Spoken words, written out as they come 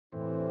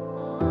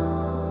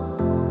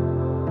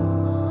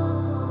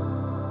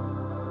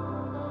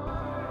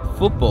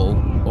Football,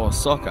 or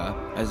soccer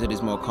as it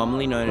is more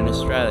commonly known in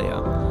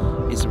Australia,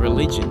 is a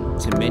religion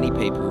to many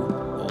people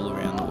all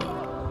around the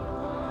world.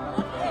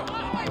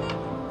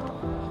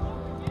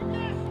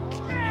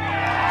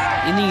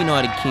 In the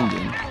United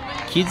Kingdom,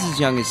 kids as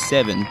young as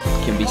 7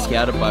 can be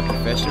scouted by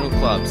professional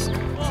clubs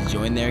to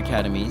join their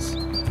academies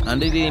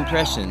under the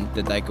impression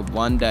that they could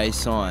one day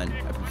sign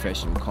a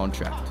professional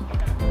contract.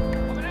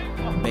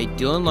 Meet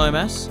Dylan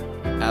Lomas,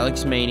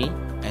 Alex Meaney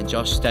and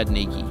Josh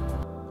Stadnicki.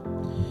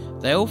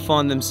 They all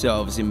find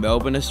themselves in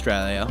Melbourne,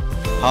 Australia,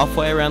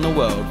 halfway around the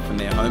world from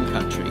their home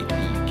country, the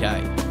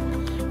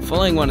UK,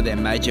 following one of their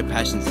major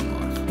passions in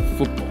life,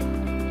 football.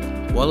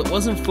 While it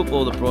wasn't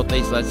football that brought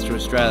these lads to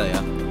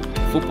Australia,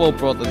 football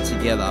brought them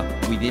together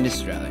within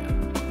Australia,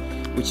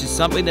 which is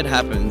something that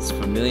happens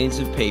for millions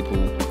of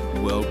people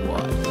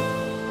worldwide.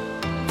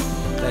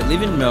 They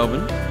live in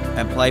Melbourne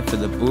and play for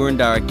the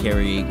Boroondara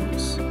Kerry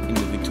Eagles in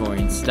the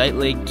Victorian State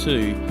League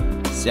 2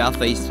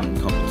 South Eastern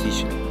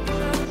competition.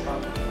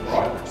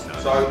 Right,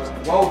 so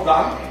well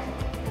done,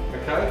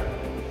 okay,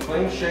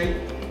 clean sheet,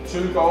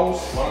 2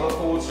 goals, one of the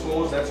forward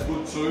scores, that's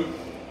good too,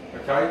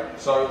 okay,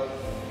 so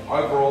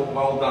overall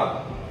well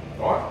done,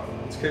 right,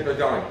 let's keep it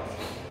going.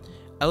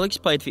 Alex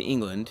played for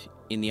England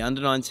in the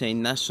under-19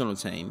 national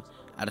team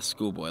at a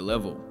schoolboy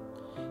level.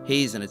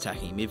 He is an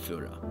attacking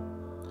midfielder.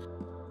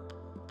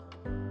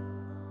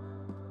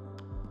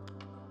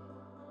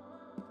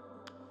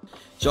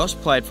 Josh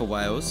played for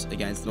Wales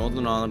against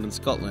Northern Ireland and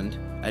Scotland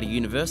at a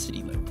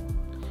university level.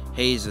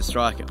 He is a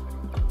striker.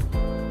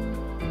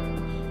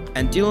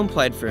 And Dylan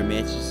played for a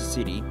Manchester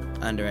City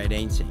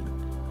under-18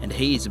 team, and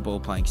he is a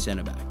ball-playing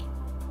centre-back.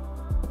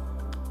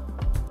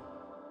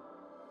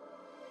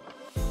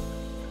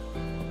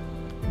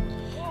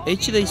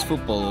 Each of these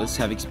footballers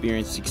have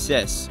experienced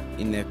success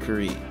in their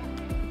career,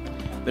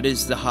 but it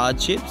is the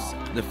hardships,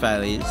 the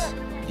failures,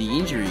 the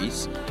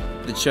injuries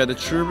that show the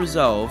true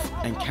resolve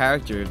and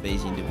character of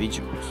these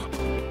individuals.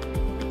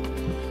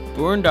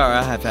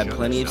 Boroondara have had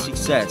plenty of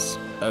success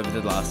over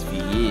the last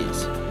few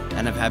years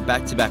and have had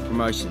back-to-back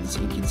promotions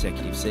in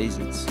consecutive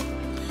seasons.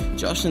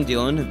 Josh and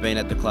Dylan have been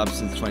at the club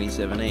since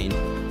 2017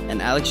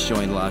 and Alex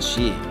joined last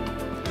year.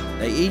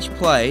 They each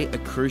play a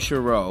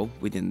crucial role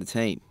within the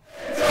team.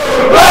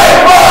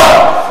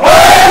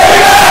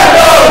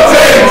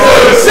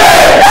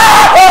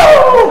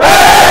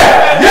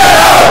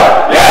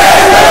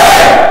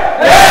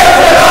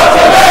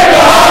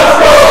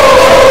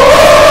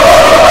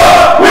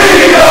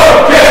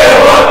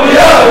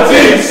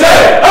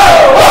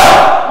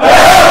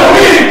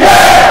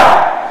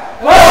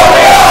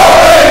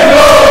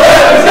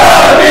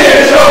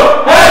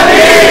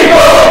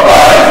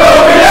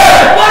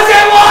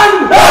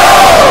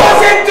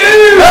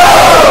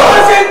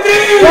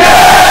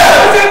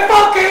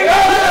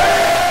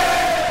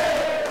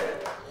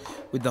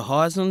 With the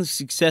highs and the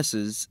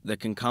successes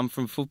that can come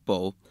from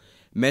football,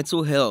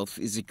 mental health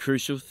is a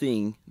crucial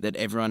thing that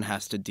everyone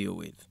has to deal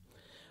with.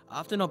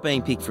 After not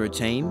being picked for a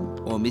team,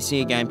 or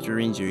missing a game through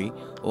injury,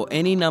 or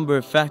any number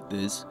of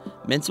factors,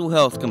 mental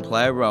health can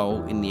play a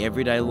role in the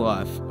everyday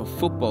life of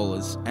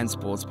footballers and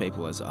sports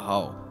people as a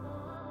whole.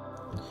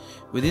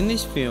 Within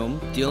this film,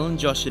 Dylan,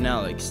 Josh and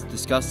Alex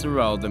discuss the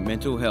role that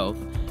mental health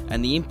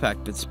and the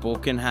impact that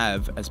sport can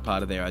have as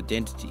part of their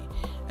identity,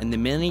 and the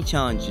many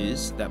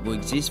challenges that will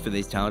exist for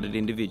these talented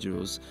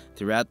individuals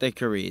throughout their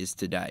careers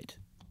to date.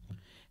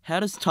 How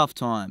does tough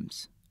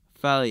times,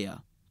 failure,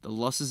 the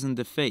losses and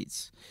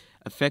defeats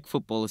affect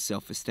footballers'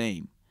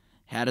 self-esteem?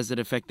 How does it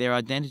affect their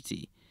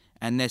identity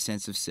and their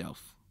sense of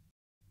self?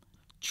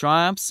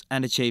 Triumphs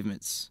and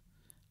achievements,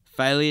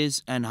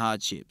 failures and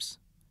hardships.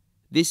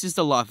 This is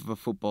the life of a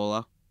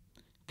footballer.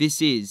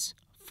 This is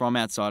From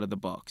Outside of the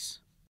Box.